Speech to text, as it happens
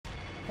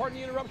Pardon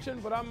the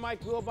interruption, but I'm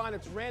Mike Wilbon.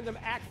 It's Random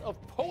Acts of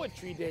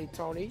Poetry Day,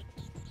 Tony.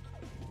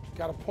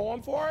 Got a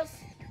poem for us?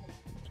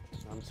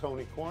 I'm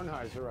Tony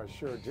Kornheiser, I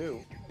sure do.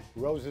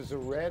 Roses are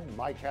red,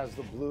 Mike has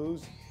the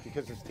blues,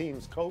 because his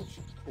team's coach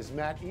is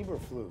Matt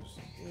Eberflus.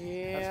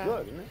 Yeah. That's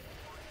good, isn't it?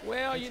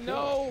 Well, you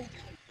know,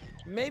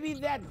 maybe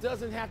that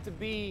doesn't have to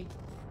be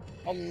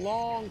a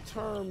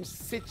long-term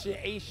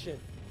situation.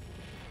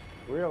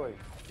 Really?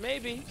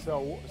 Maybe.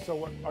 So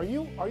what, are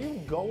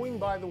you going,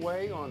 by the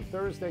way, on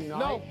Thursday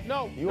night?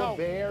 No. Your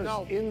Bears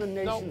in the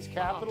nation's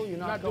capital? You're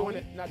not going?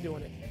 Doing it. Not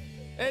doing it.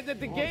 And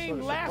the game sort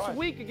of last surprised.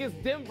 week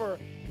against Denver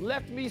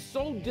left me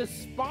so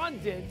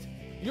despondent.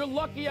 You're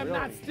lucky I'm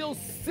not Really? still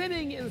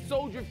sitting in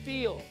Soldier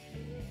Field.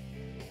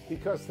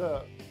 Because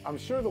I'm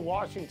sure the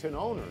Washington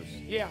owners,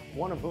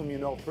 one of whom you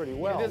know pretty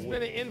well, There's been an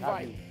would have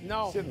invite. you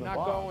No, sit in the not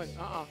box. going.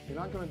 You're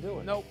not going to do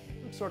it? Nope.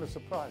 I'm sort of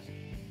surprised.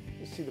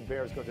 You see the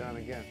Bears go down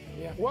again.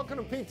 Yeah. Welcome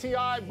to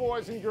PTI,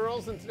 boys and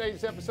girls. In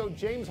today's episode,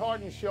 James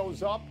Harden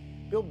shows up,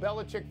 Bill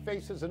Belichick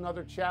faces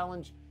another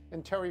challenge,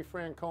 and Terry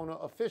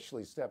Francona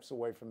officially steps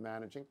away from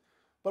managing.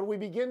 But we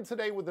begin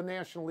today with the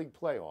National League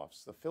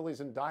playoffs. The Phillies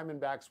and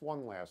Diamondbacks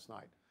won last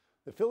night.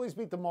 The Phillies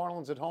beat the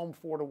Marlins at home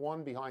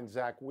 4-1 behind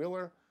Zach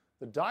Wheeler.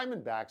 The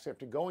Diamondbacks,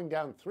 after going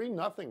down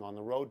 3-0 on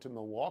the road to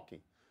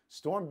Milwaukee,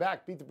 stormed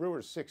back, beat the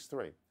Brewers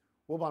 6-3.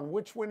 Wilbon,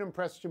 which win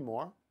impressed you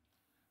more?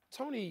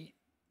 Tony,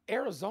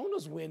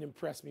 Arizona's win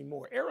impressed me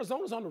more.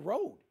 Arizona's on the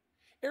road.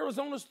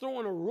 Arizona's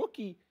throwing a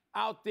rookie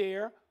out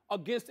there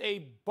against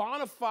a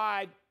bona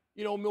fide,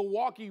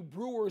 Milwaukee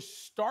Brewers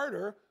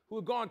starter who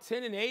had gone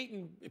 10-8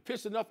 and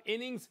pitched enough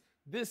innings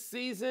this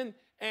season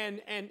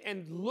and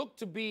looked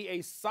to be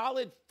a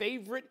solid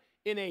favorite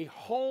in a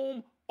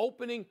home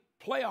opening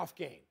playoff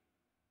game.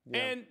 He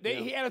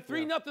had a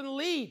 3-0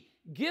 lead,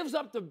 gives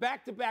up the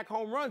back-to-back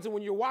home runs, and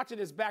when you're watching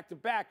this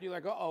back-to-back, you're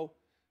like, uh-oh,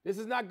 this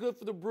is not good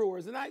for the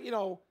Brewers. And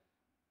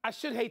I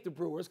should hate the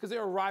Brewers because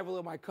they're a rival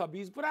of my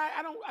Cubbies, but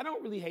I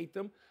don't really hate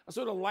them. I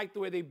sort of like the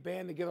way they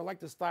band together. I like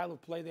the style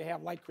of play they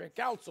have, like Craig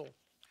Counsell.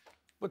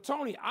 But,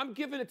 Tony, I'm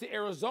giving it to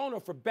Arizona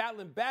for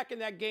battling back in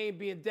that game,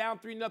 being down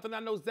 3-0.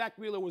 I know Zach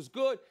Wheeler was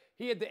good.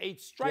 He had the 8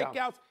 strikeouts.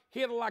 Yeah. He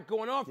had a lot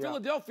going on. Yeah.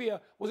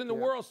 Philadelphia was in the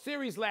World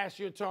Series last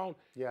year, Tone.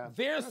 Yeah,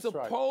 they're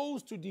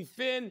supposed to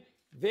defend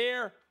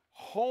their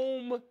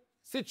home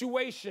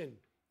situation.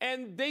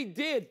 And they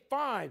did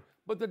fine.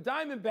 But the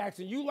Diamondbacks,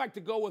 and you like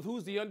to go with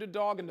who's the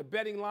underdog and the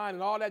betting line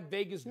and all that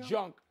Vegas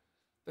junk.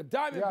 The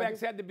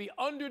Diamondbacks had to be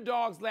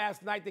underdogs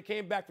last night. They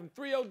came back from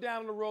 3-0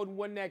 down the road and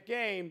won that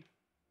game.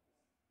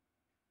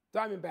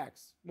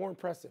 Diamondbacks, more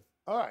impressive.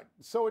 All right,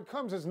 so it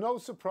comes as no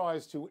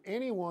surprise to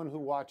anyone who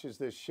watches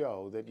this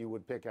show that you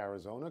would pick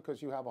Arizona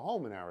because you have a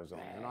home in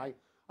Arizona, and I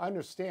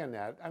understand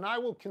that. And I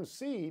will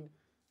concede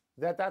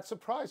that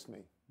surprised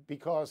me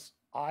because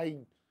I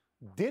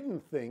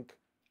didn't think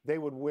they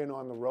would win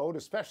on the road,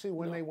 especially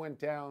when they went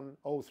down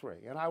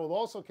 0-3. And I will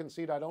also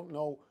concede I don't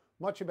know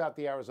much about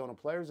the Arizona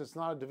players. It's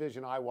not a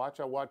division I watch.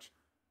 I watch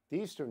the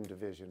Eastern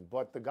Division.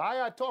 But the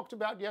guy I talked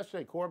about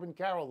yesterday, Corbin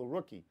Carroll, the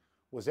rookie,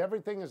 was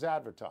everything as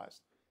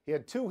advertised. He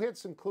had 2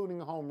 hits, including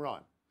a home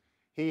run.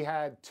 He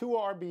had 2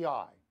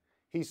 RBI.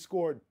 He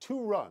scored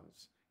 2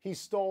 runs. He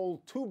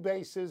stole 2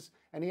 bases,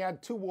 and he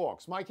had 2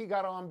 walks. Mikey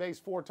got on base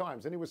 4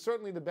 times, and he was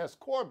certainly the best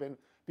Corbin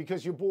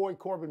because your boy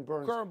Corbin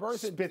Burns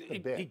spit the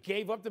bit. He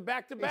gave up the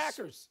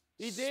back-to-backers.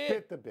 He did.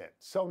 Spit the bit.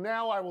 So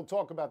now I will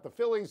talk about the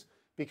Phillies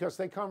because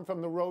they come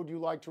from the road you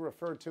like to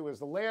refer to as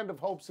the land of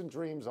hopes and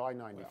dreams,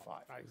 I-95.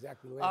 Well, not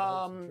exactly the land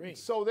of hopes and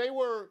dreams. So they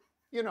were,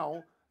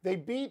 they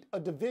beat a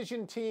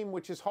division team,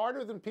 which is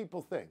harder than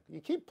people think.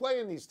 You keep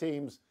playing these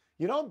teams,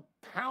 you don't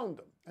pound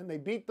them. And they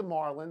beat the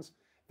Marlins.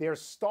 Their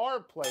star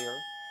player,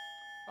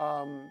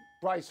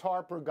 Bryce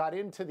Harper, got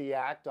into the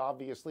act,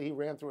 obviously. He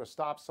ran through a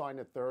stop sign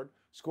at third,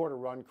 scored a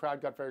run.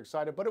 Crowd got very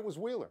excited. But it was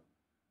Wheeler.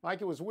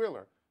 Mike, it was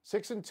Wheeler.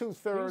 6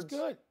 2/3. He was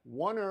good.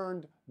 1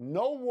 earned,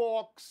 no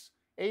walks,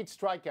 8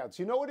 strikeouts.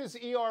 You know what his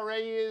ERA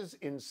is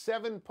in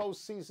 7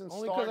 postseason starts?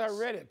 Only because I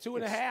read it.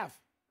 2.5.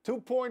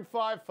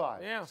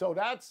 2.55. Yeah. So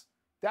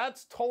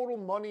that's total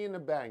money in the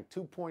bank,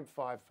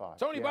 2.55.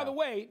 Tony, by the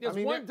way, there's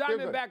one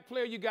Diamondback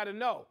player you got to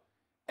know.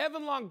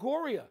 Evan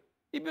Longoria.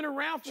 He's been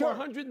around for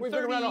 130 We've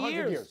been around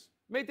 100 years.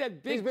 Made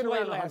that big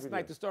play last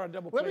night to start a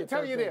double play. Let me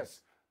tell you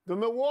this. The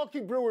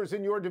Milwaukee Brewers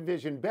in your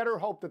division better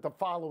hope that the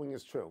following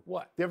is true.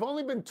 What? There have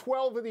only been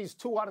 12 of these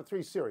 2 out of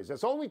 3 series.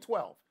 That's only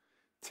 12.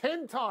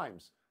 10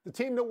 times the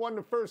team that won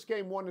the first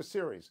game won the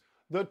series.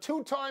 The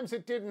 2 times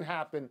it didn't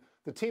happen,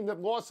 the team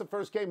that lost the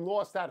first game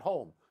lost at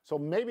home. So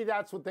maybe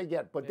that's what they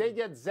get. But they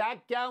get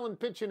Zach Gallen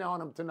pitching on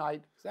them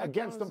tonight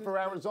against them for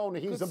Arizona.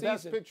 He's the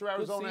best pitcher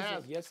Arizona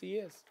has. Yes, he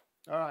is.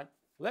 All right.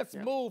 Let's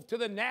move to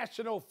the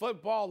National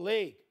Football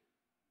League.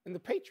 And the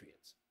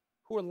Patriots,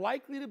 who are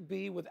likely to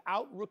be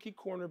without rookie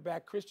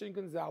cornerback Christian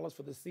Gonzalez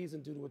for the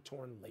season due to a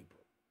torn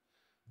labrum.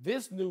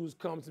 This news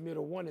comes amid a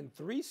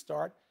 1-3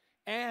 start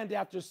and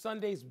after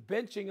Sunday's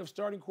benching of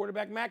starting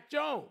quarterback Mac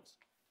Jones.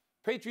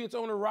 Patriots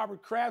owner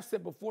Robert Kraft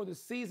said before the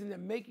season that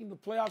making the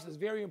playoffs is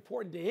very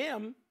important to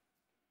him.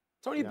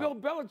 Tony, Bill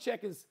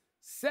Belichick is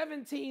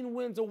 17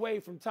 wins away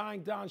from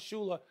tying Don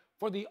Shula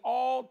for the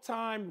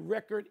all-time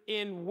record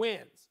in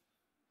wins.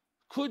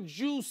 Could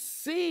you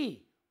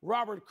see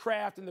Robert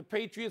Kraft and the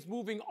Patriots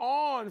moving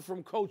on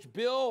from Coach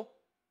Bill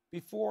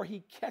before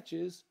he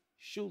catches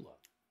Shula?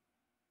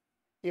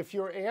 If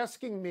you're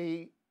asking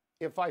me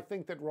if I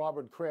think that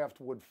Robert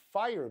Kraft would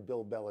fire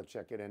Bill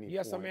Belichick at any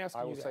point, I'm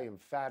asking I will you say that.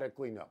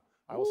 emphatically no.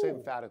 I will say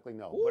emphatically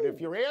no. Ooh. But if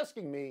you're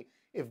asking me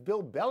if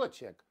Bill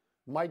Belichick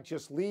might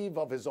just leave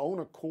of his own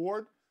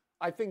accord,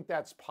 I think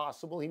that's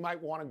possible. He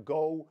might want to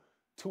go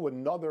to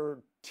another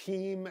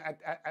team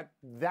at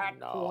that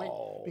point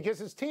because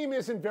his team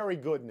isn't very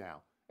good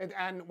now.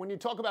 And when you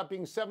talk about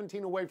being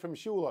 17 away from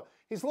Shula,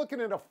 he's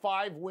looking at a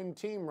 5-win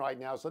team right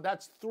now. So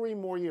that's 3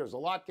 more years. A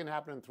lot can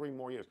happen in 3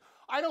 more years.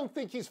 I don't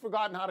think he's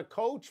forgotten how to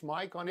coach,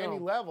 Mike, on any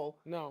level.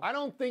 No. I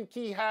don't think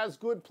he has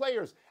good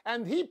players.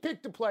 And he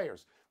picked the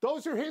players.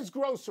 Those are his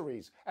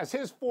groceries, as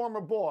his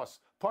former boss,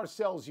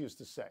 Parcells, used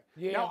to say.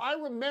 Yeah. Now, I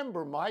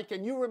remember, Mike,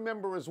 and you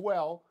remember as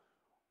well,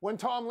 when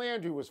Tom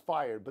Landry was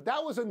fired. But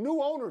that was a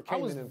new owner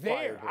came in and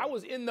fired him. I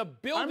was in the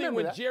building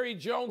when Jerry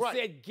Jones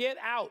said, get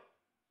out.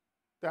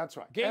 That's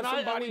right. Gave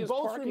And we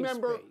both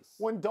remember space.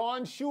 when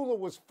Don Shula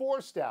was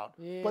forced out.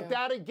 Yeah. But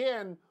that,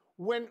 again,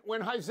 when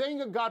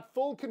Huizenga got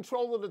full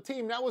control of the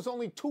team, that was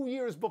only 2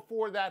 years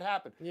before that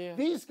happened. Yeah.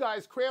 These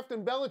guys, Kraft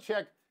and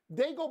Belichick,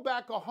 they go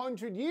back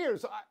 100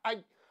 years.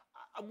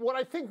 What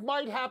I think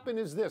might happen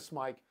is this,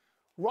 Mike.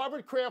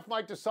 Robert Kraft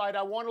might decide,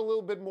 I want a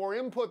little bit more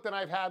input than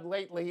I've had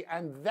lately,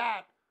 and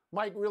that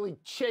might really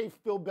chafe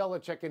Bill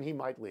Belichick, and he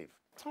might leave.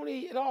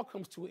 Tony, it all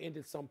comes to an end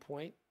at some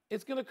point.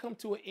 It's going to come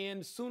to an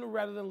end sooner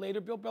rather than later.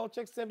 Bill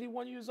Belichick's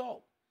 71 years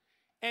old.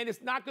 And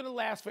it's not going to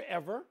last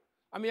forever.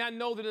 I mean, I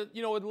know that,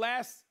 it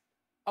lasts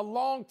a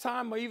long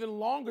time or even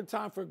longer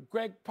time for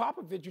Greg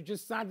Popovich, who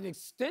just signed an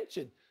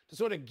extension to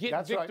sort of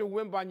get Victor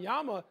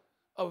Wembanyama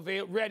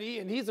ready,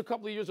 and he's a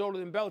couple of years older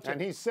than Belichick.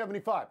 And he's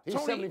 75. He's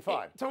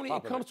 75. Tony,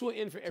 Popovich. it comes to an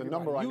end for everybody. It's a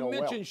number I know well.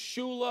 You mentioned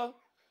Shula.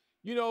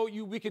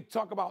 We could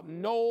talk about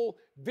Noel.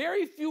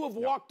 Very few have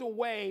walked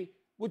away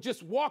with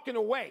just walking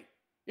away.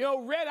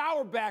 Red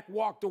Auerbach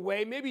walked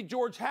away. Maybe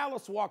George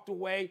Halas walked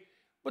away.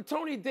 But,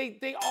 Tony,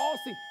 they all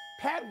see.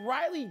 Pat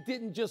Riley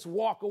didn't just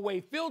walk away.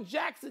 Phil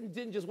Jackson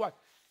didn't just walk.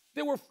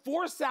 There were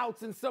force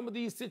outs in some of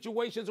these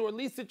situations, or at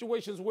least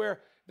situations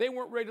where they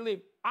weren't ready to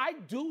leave. I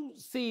do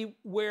see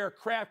where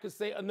Kraft could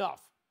say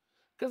enough,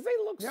 because they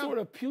look sort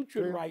of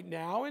putrid right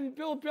now, and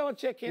Bill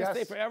Belichick can't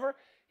stay forever.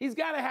 He's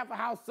got to have a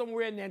house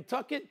somewhere in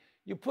Nantucket.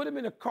 You put him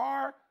in a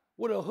car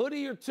with a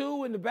hoodie or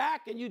two in the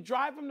back, and you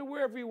drive him to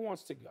wherever he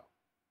wants to go.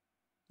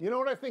 You know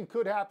what I think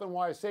could happen,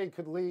 why I say he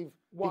could leave?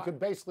 What? He could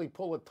basically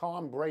pull a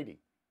Tom Brady.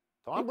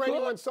 Tom Brady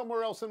went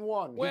somewhere else and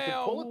won. Well, he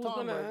could pull a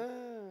Tom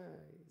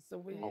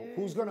Brady.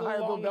 Who's going to hire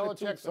Bill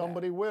Belichick?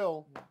 Somebody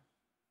will.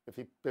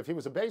 If he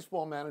was a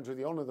baseball manager,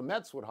 the owner of the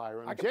Mets would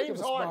hire him.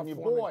 James Harden, your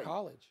boy,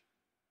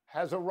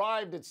 has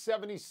arrived at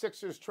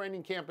 76ers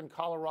training camp in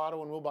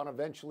Colorado. And Wilbon,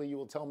 eventually you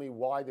will tell me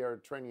why they're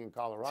training in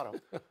Colorado.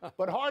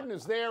 But Harden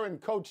is there,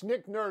 and Coach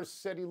Nick Nurse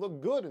said he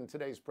looked good in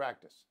today's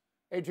practice.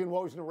 Adrian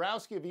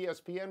Wojnarowski of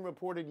ESPN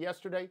reported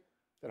yesterday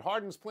that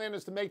Harden's plan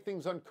is to make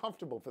things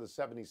uncomfortable for the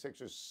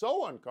 76ers,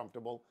 so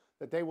uncomfortable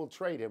that they will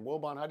trade him.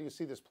 Wilbon, how do you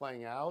see this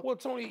playing out? Well,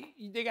 Tony,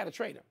 they got to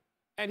trade him.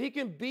 And he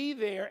can be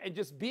there, and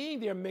just being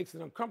there makes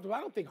it uncomfortable. I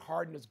don't think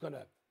Harden is going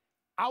to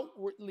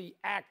outwardly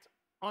act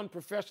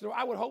unprofessional.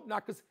 I would hope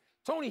not, because,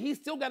 Tony, he's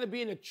still got to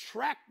be an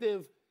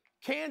attractive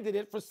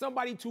candidate for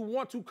somebody to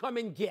want to come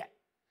and get.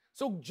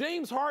 So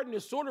James Harden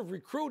is sort of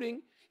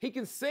recruiting. He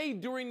can say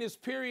during this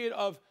period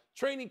of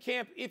training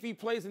camp, if he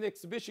plays in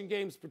exhibition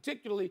games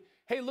particularly,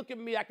 hey, look at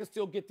me, I can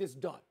still get this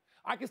done.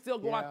 I can still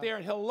go out there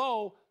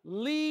and,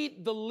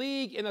 lead the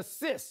league in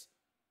assists,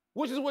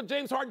 which is what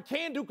James Harden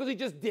can do because he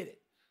just did it.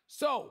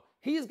 So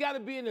he's got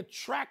to be an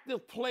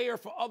attractive player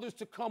for others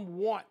to come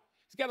want.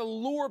 He's got to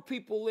lure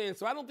people in.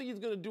 So I don't think he's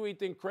going to do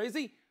anything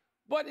crazy.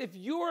 But if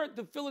you're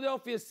the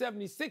Philadelphia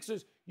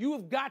 76ers, you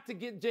have got to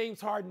get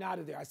James Harden out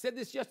of there. I said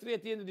this yesterday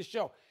at the end of the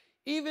show.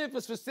 Even if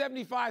it's for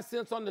 75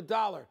 cents on the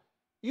dollar,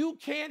 you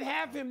can't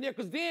have him there,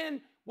 because then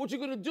what you're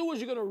going to do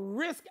is you're going to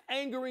risk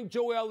angering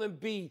Joel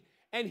Embiid.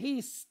 And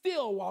he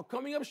still, while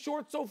coming up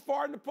short so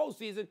far in the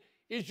postseason,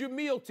 is your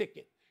meal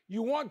ticket.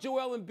 You want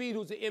Joel Embiid,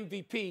 who's the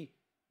MVP.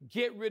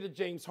 Get rid of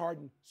James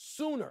Harden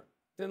sooner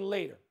than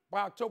later,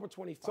 by October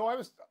 25th. So I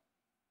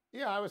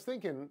was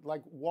thinking,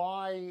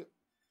 why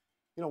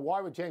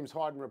would James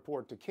Harden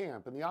report to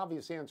camp? And the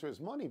obvious answer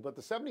is money, but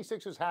the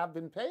 76ers have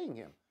been paying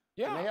him.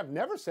 Yeah. And they have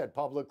never said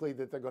publicly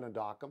that they're going to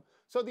dock him.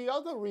 So the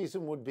other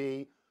reason would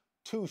be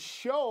to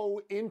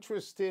show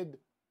interested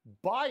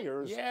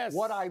buyers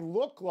what I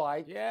look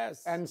like.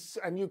 Yes.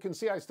 And you can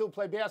see I still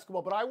play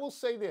basketball. But I will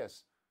say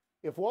this.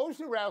 If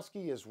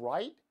Wojnarowski is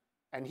right,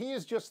 and he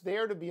is just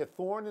there to be a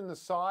thorn in the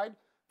side,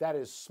 that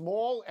is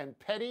small and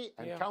petty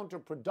and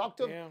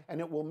counterproductive,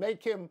 and it will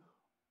make him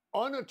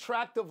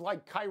unattractive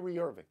like Kyrie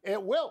Irving.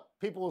 It will.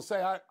 People will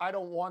say, I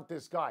don't want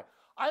this guy.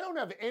 I don't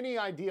have any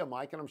idea,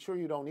 Mike, and I'm sure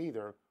you don't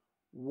either,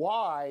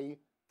 why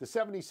the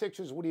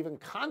 76ers would even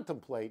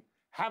contemplate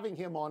having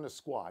him on the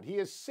squad. He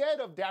has said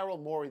of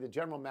Daryl Morey, the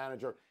general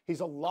manager,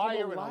 he's a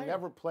liar and I'll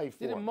never play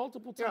for him. Did it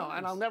multiple times. You know,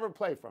 and I'll never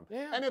play for him.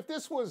 Yeah. And if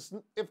this was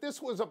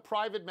a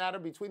private matter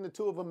between the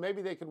two of them,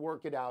 maybe they could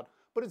work it out.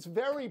 But it's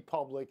very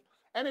public,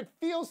 and it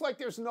feels like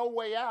there's no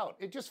way out.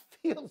 It just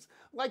feels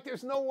like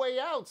there's no way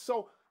out.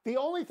 So the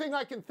only thing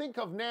I can think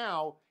of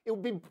now, it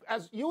would be,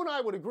 as you and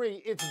I would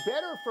agree, it's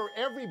better for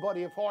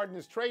everybody if Harden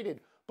is traded.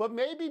 But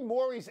maybe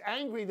Morey's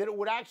angry that it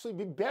would actually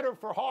be better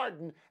for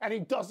Harden, and he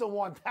doesn't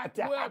want that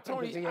to happen. Well,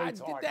 Tony,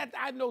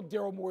 I know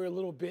Daryl Morey a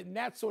little bit, and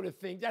that sort of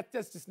thing.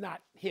 That's just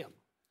not him.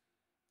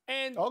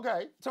 And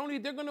okay, Tony,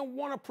 they're going to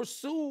want to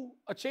pursue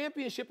a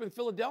championship in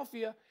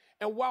Philadelphia.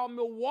 And while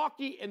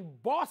Milwaukee and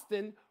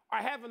Boston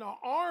are having an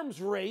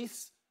arms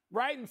race,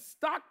 right, and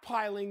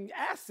stockpiling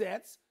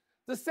assets,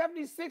 the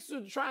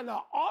 76ers are trying to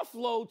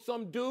offload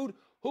some dude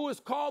who is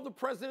called the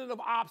president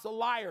of ops a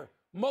liar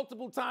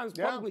multiple times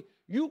publicly.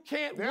 You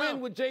can't win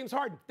with James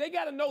Harden. They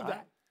got to know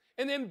that.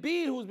 And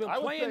Embiid, who's been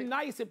playing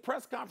nice at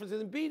press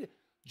conferences,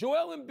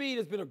 Joel Embiid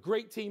has been a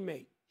great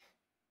teammate.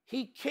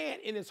 He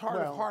can't, in his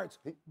heart of hearts,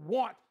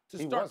 want to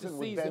start the season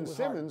with Ben Simmons,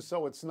 Harden.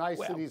 So it's nice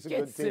that he's a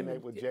good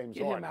teammate with James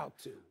Harden. Get him out,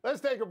 too.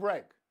 Let's take a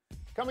break.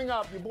 Coming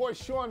up, your boy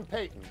Sean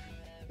Payton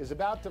is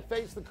about to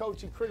face the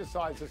coach he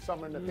criticized this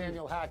summer,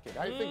 Nathaniel Hackett.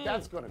 How do you think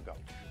that's going to go?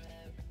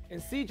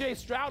 And C.J.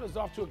 Stroud is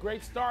off to a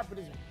great start, but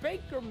is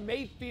Baker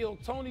Mayfield,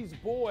 Tony's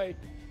boy,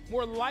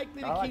 more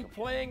likely to keep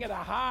playing at a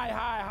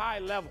high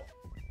level?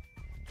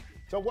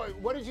 So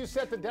what did you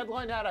set the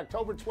deadline at,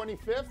 October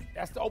 25th?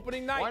 That's the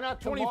opening night. Why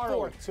not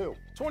tomorrow at 2?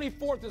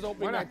 24th is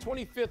opening night,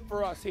 25th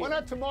for us here. Why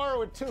not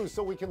tomorrow at 2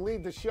 so we can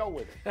leave the show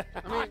with it?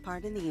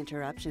 Pardon the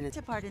interruption.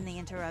 Pardon the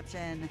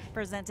interruption.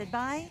 Presented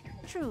by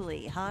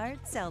Truly Hard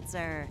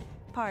Seltzer.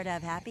 Part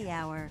of Happy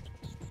Hour.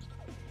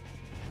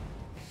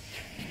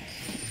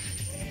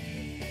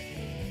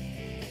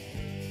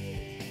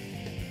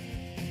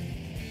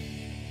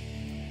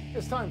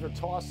 It's time for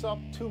toss-up.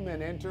 2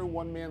 men enter,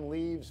 1 man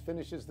leaves,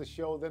 finishes the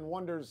show, then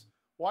wonders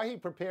why he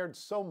prepared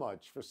so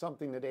much for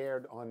something that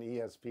aired on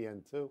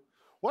ESPN2.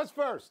 What's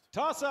first?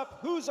 Toss-up.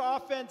 Whose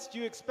offense do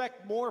you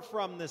expect more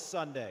from this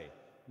Sunday?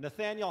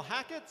 Nathaniel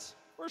Hackett's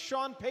or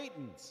Sean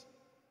Payton's?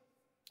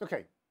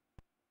 Okay.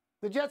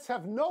 The Jets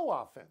have no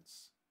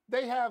offense.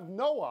 They have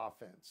no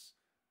offense.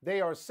 They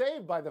are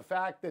saved by the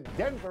fact that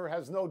Denver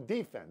has no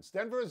defense.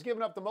 Denver has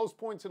given up the most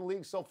points in the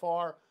league so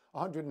far,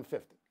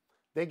 150.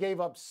 They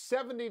gave up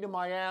 70 to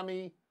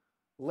Miami.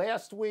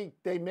 Last week,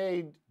 they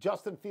made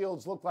Justin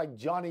Fields look like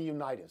Johnny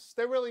Unitas.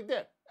 They really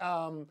did.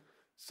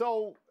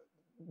 So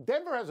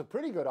Denver has a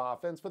pretty good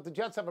offense, but the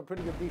Jets have a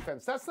pretty good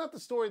defense. That's not the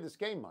story of this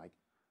game, Mike.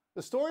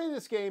 The story of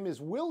this game is,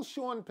 will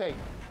Sean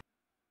Payton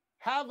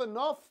have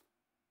enough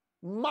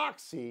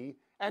moxie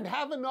and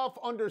have enough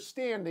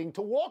understanding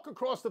to walk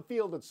across the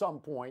field at some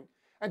point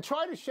and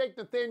try to shake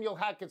Nathaniel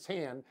Hackett's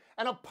hand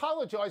and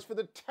apologize for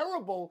the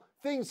terrible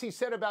things he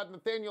said about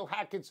Nathaniel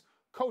Hackett's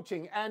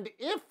coaching? And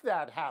if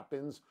that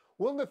happens,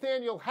 will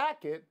Nathaniel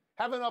Hackett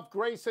have enough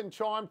grace and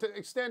charm to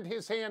extend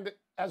his hand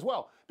as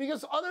well?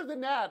 Because other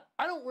than that,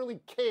 I don't really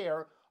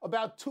care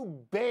about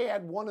 2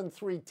 bad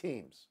 1-3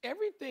 teams.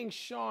 Everything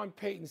Sean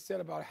Payton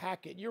said about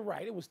Hackett, you're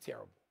right, it was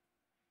terrible.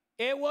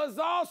 It was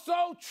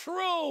also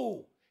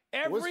true.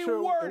 Every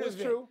word is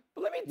true.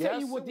 But let me tell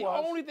you what the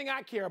only thing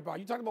I care about.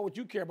 You talk about what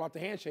you care about, the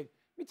handshake.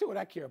 Let me tell you what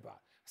I care about.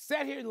 I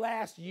sat here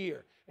last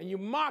year and you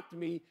mocked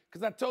me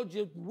because I told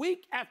you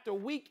week after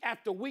week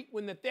after week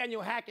when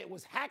Nathaniel Hackett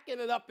was hacking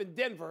it up in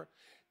Denver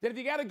that if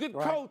you got a good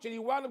coach and he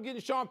wound up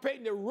getting Sean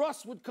Payton, that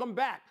Russ would come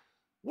back.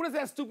 What is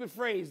that stupid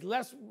phrase?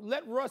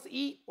 Let Russ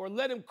eat or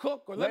let him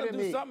cook or let him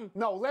do something?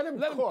 No, let him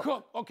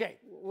cook. Okay.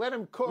 Let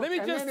him cook. Let me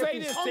just say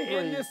this to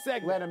end this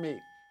segment. Let him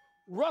eat.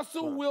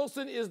 Russell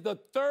Wilson is the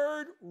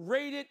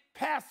 3rd-rated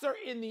passer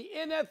in the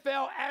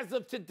NFL as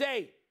of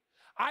today.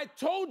 I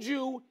told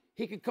you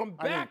he could come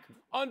back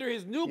under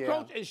his new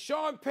coach, and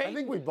Sean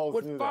Payton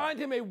would find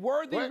him a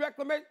worthy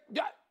reclamation.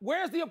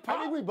 Where's the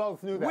apology? I think we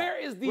both knew that. Where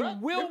is the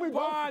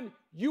Wilbon?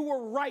 You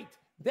were right.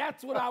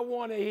 That's what I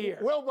want to hear.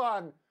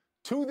 Wilbon,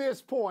 to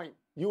this point,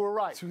 you were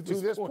right. To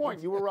this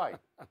point, you were right.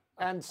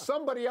 And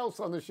somebody else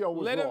on the show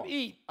was wrong. Let him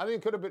eat. I think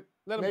it could have been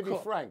maybe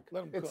Frank.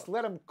 It's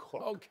let him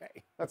cook.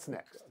 Okay. That's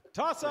next.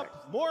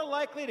 Toss-up. More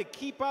likely to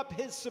keep up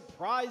his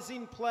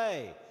surprising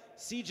play,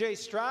 C.J.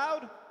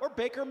 Stroud or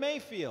Baker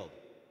Mayfield?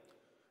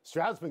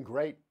 Stroud's been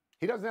great.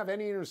 He doesn't have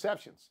any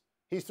interceptions.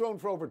 He's thrown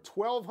for over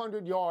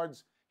 1,200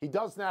 yards. He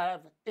does not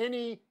have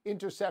any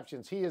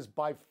interceptions. He is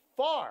by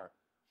far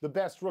the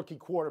best rookie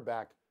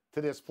quarterback to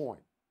this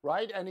point,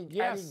 right? And he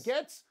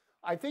gets,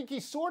 I think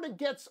he sort of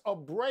gets a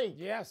break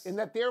in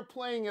that they're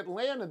playing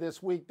Atlanta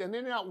this week, and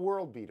they're not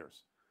world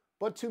beaters.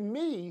 But to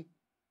me,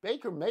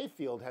 Baker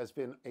Mayfield has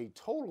been a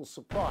total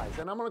surprise,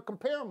 and I'm going to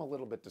compare him a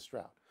little bit to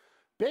Stroud.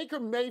 Baker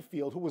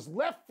Mayfield, who was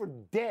left for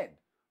dead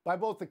by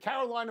both the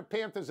Carolina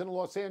Panthers and the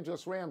Los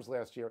Angeles Rams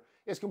last year,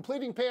 is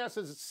completing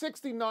passes at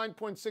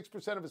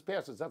 69.6% of his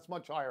passes. That's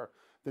much higher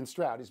than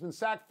Stroud. He's been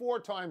sacked 4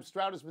 times.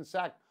 Stroud has been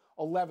sacked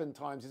 11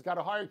 times. He's got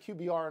a higher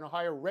QBR and a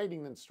higher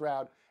rating than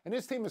Stroud. And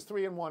his team is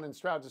 3-1 and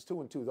Stroud's is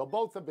 2-2. They'll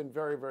both have been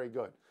very, very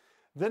good.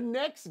 The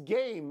next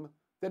game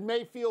that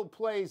Mayfield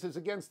plays is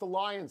against the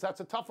Lions.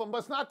 That's a tough one, but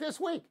it's not this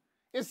week.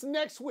 It's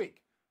next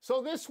week.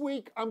 So this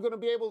week, I'm going to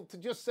be able to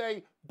just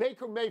say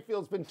Baker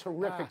Mayfield's been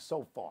terrific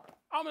so far.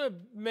 I'm going to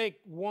make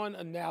one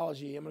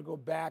analogy. I'm going to go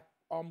back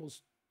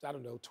almost,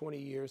 20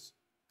 years,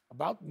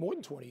 about more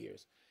than 20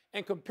 years,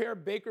 and compare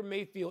Baker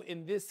Mayfield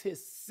in this, his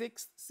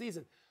 6th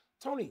season.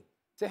 Tony,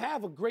 to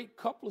have a great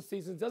couple of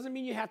seasons doesn't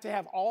mean you have to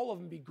have all of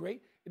them be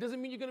great. It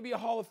doesn't mean you're going to be a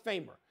Hall of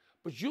Famer.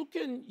 But you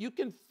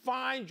can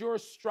find your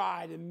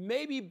stride, and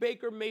maybe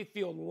Baker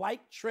Mayfield,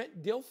 like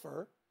Trent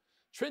Dilfer.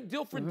 Trent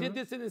Dilfer did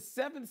this in his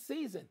 7th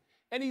season,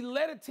 and he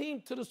led a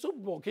team to the Super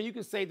Bowl. Okay, you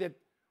can say that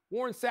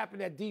Warren Sapp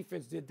and that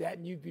defense did that,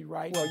 and you'd be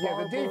right. Well,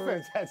 yeah, the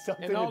defense had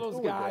something and all to do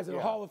those with guys it, and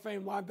the Hall of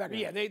Fame linebacker.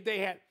 Yeah, they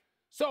had.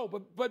 So,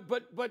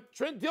 but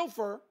Trent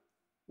Dilfer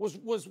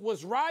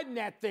was riding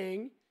that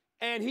thing,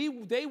 and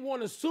they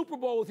won a Super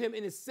Bowl with him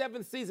in his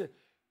 7th season.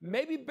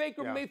 Maybe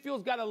Baker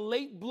Mayfield's got a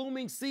late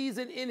blooming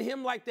season in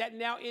him like that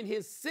now in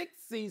his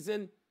 6th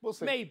season. We'll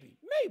see. Maybe.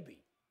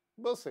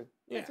 We'll see.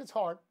 Yeah. It's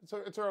hard.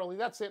 It's early.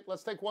 That's it.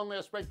 Let's take one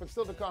last break, but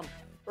still to come.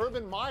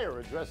 Urban Meyer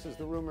addresses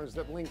the rumors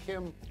that link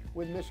him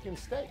with Michigan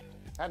State.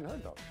 Hadn't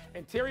heard those.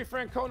 And Terry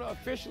Francona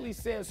officially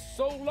says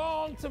so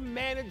long to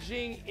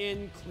managing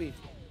in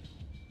Cleveland.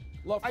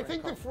 Love Francona. I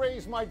think the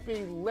phrase might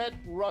be let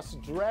Russ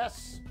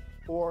dress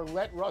or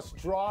let Russ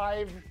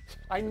drive.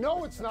 I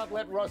know it's not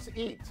let Russ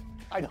eat.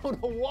 I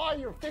don't know why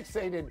you're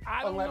fixated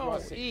on let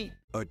Russ eat.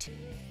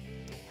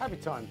 Happy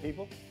time,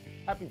 people.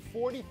 Happy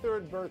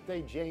 43rd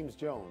birthday, James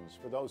Jones.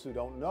 For those who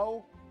don't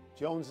know,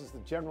 Jones is the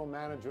general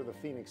manager of the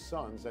Phoenix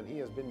Suns, and he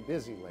has been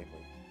busy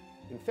lately.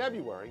 In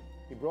February,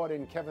 he brought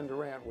in Kevin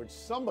Durant, which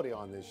somebody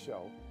on this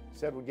show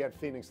said would get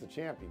Phoenix the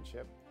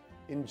championship.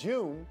 In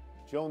June,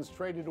 Jones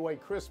traded away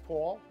Chris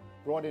Paul,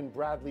 brought in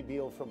Bradley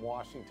Beal from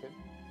Washington.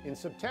 In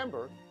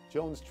September,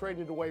 Jones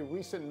traded away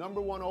recent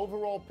 #1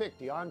 overall pick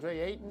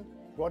DeAndre Ayton,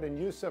 brought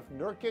in Yusuf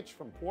Nurkic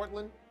from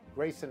Portland,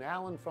 Grayson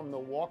Allen from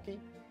Milwaukee.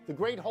 The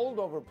great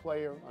holdover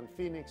player on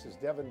Phoenix is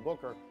Devin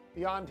Booker.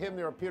 Beyond him,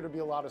 there appear to be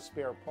a lot of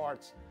spare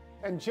parts.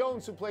 And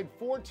Jones, who played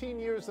 14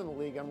 years in the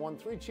league and won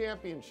 3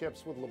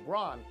 championships with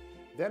LeBron,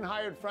 then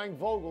hired Frank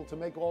Vogel to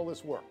make all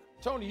this work.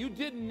 Tony, you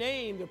didn't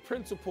name the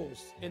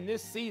principals in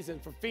this season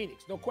for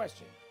Phoenix, no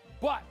question.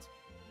 But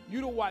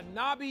Yuta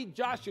Watanabe,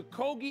 Josh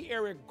Okogie,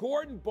 Eric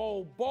Gordon,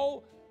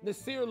 Bo,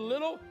 Nasir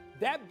Little,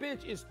 that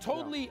bench is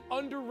totally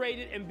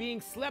underrated and being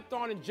slept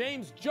on, and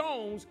James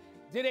Jones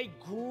did a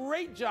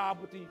great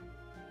job with the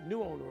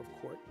new owner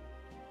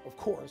of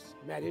course,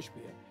 Matt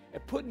Ishbia,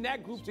 at putting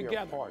that group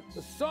together.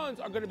 The Suns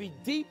are going to be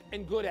deep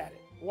and good at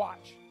it.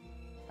 Watch.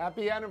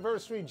 Happy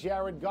anniversary,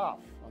 Jared Goff.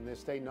 On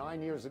this day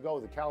 9 years ago,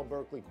 the Cal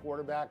Berkeley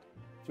quarterback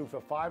threw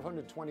for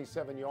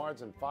 527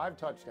 yards and 5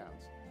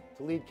 touchdowns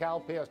to lead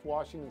Cal past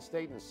Washington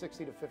State in a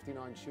 60-59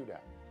 shootout.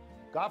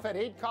 Goff had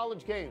 8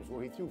 college games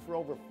where he threw for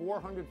over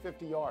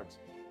 450 yards,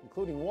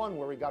 including one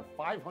where he got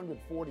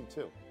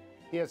 542.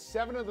 He has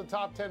 7 of the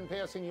top 10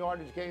 passing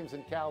yardage games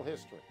in Cal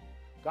history.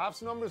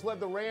 Goff's numbers led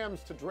the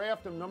Rams to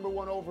draft him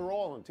 #1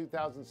 overall in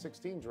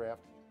 2016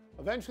 draft.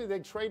 Eventually, they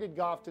traded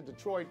Goff to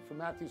Detroit for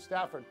Matthew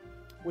Stafford,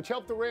 which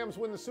helped the Rams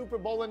win the Super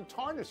Bowl and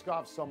tarnish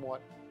Goff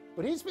somewhat.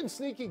 But he's been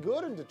sneaky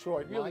good in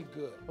Detroit, really Mike.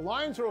 Good. The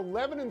Lions are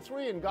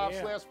 11-3 in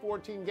Goff's last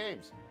 14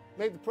 games.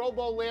 Made the Pro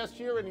Bowl last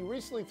year, and he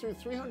recently threw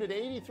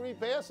 383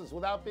 passes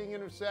without being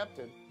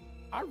intercepted.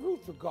 I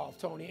root for Goff,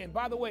 Tony. And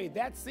by the way,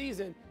 that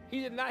season, he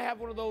did not have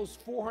one of those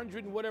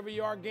 400 and whatever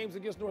yard games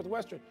against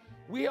Northwestern.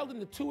 We held him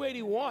to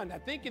 281, I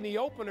think, in the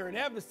opener in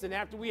Evanston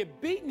after we had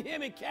beaten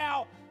him in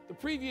Cal the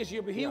previous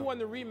year, but he won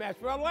the rematch.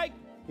 But I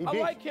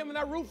like him, and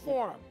I root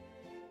for him.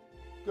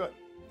 Good.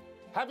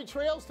 Happy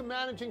trails to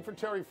managing for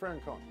Terry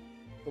Francona.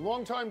 The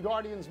longtime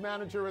Guardians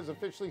manager has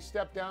officially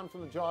stepped down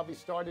from the job he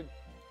started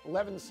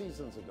 11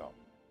 seasons ago.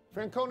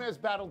 Francona has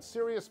battled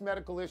serious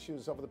medical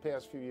issues over the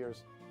past few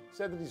years,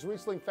 said that he's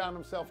recently found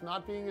himself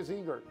not being as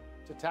eager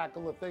to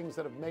tackle the things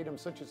that have made him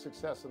such a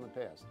success in the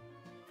past.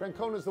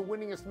 Francona is the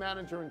winningest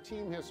manager in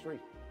team history,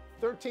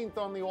 13th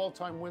on the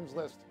all-time wins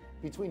list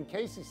between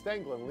Casey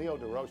Stengel and Leo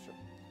DeRocher.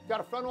 Got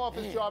a front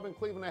office job in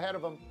Cleveland ahead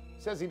of him,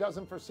 says he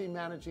doesn't foresee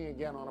managing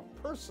again. On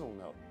a personal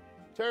note,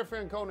 Terry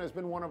Francona has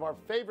been one of our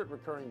favorite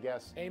recurring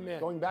guests. Amen.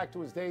 Going back to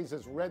his days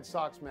as Red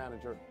Sox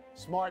manager.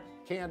 Smart,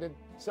 candid,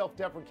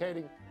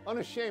 self-deprecating,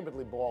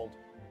 unashamedly bald.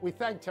 We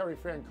thank Terry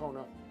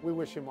Francona. We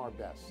wish him our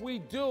best. We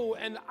do,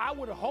 and I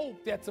would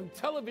hope that some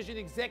television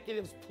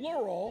executives,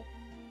 plural,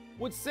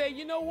 would say,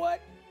 you know what?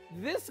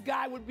 This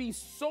guy would be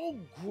so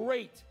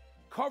great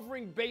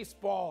covering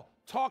baseball,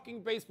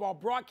 talking baseball,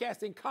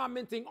 broadcasting,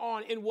 commenting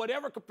on, in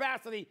whatever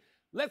capacity.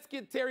 Let's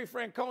get Terry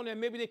Francona, and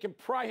maybe they can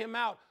pry him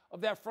out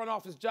of that front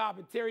office job.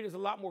 And Terry, there's a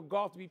lot more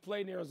golf to be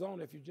played in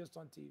Arizona if you're just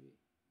on TV.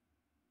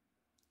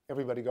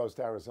 Everybody goes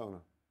to Arizona,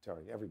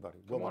 Terry. Everybody.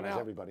 Come on out.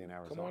 Everybody in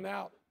Arizona. Come on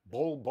out.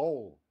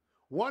 Bowl.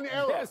 One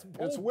error. Yes,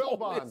 It's Bowl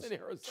Wilbon's. is in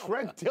Arizona.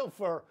 Trent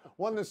Dilfer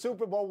won the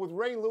Super Bowl with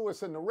Ray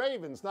Lewis and the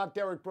Ravens, not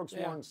Derek Brooks,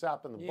 Yeah. Warren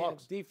Sapp, and the Yeah,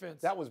 Bucks.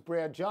 defense. That was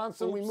Brad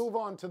Johnson. We Oops. move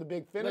on to the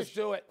big finish. Let's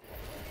do it.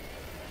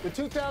 The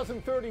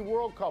 2030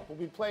 World Cup will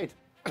be played,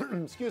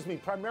 excuse me,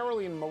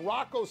 primarily in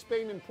Morocco,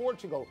 Spain, and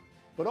Portugal,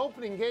 but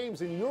opening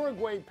games in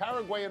Uruguay,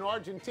 Paraguay, and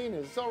Argentina.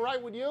 Is this all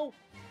right with you?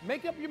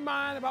 Make up your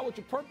mind about what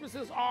your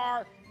purposes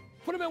are.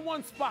 Put them in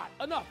one spot.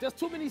 Enough. There's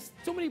too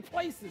many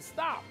places.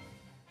 Stop.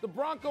 The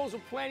Broncos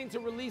are planning to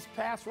release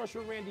pass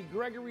rusher Randy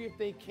Gregory if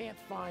they can't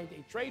find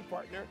a trade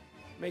partner.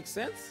 Makes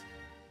sense?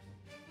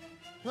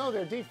 No,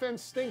 their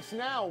defense stinks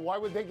now. Why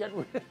would they get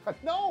rid of it?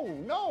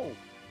 No.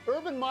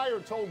 Urban Meyer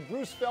told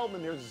Bruce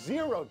Feldman there's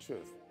zero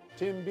truth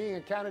to him being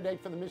a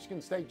candidate for the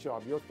Michigan State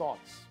job. Your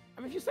thoughts?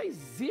 I mean, if you say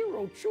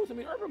zero truth, I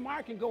mean, Urban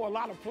Meyer can go a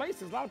lot of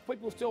places. A lot of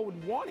people still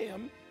would want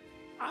him.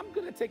 I'm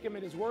going to take him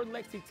at his word.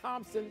 Lexi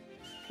Thompson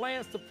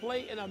plans to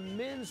play in a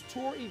men's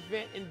tour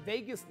event in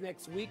Vegas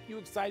next week. You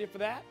excited for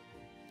that?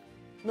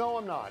 No,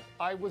 I'm not.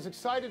 I was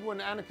excited when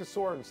Annika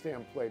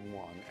Sorenstam played and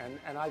won,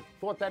 and I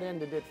thought that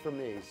ended it for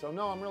me. So,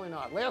 no, I'm really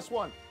not. Last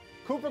one.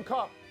 Cooper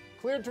Kupp,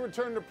 cleared to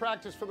return to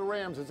practice for the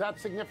Rams. Is that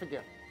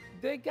significant?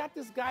 They got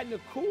this guy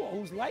Nakua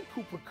who's like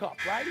Cooper Kupp,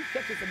 right? He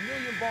catches 1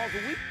 million balls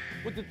a week.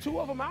 With the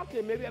two of them out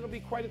there, maybe that'll be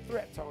quite a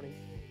threat, Tony.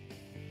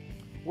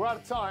 We're out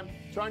of time.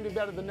 Try and do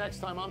better the next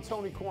time. I'm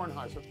Tony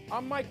Kornheiser.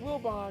 I'm Mike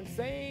Wilbon.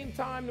 Same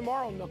time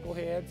tomorrow,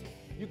 knuckleheads.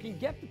 You can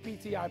get the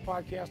PTI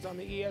podcast on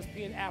the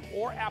ESPN app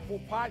or Apple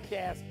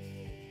Podcast.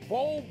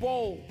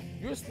 Bowl.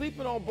 You're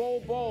sleeping on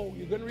Bowl.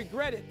 You're going to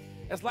regret it.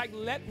 It's like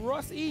let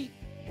Russ eat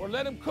or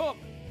let him cook.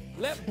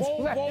 Let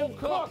Bowl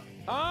cook.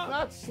 Huh?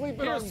 Not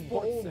sleeping Here's on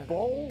Sports Center.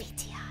 Bowl.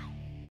 PTI.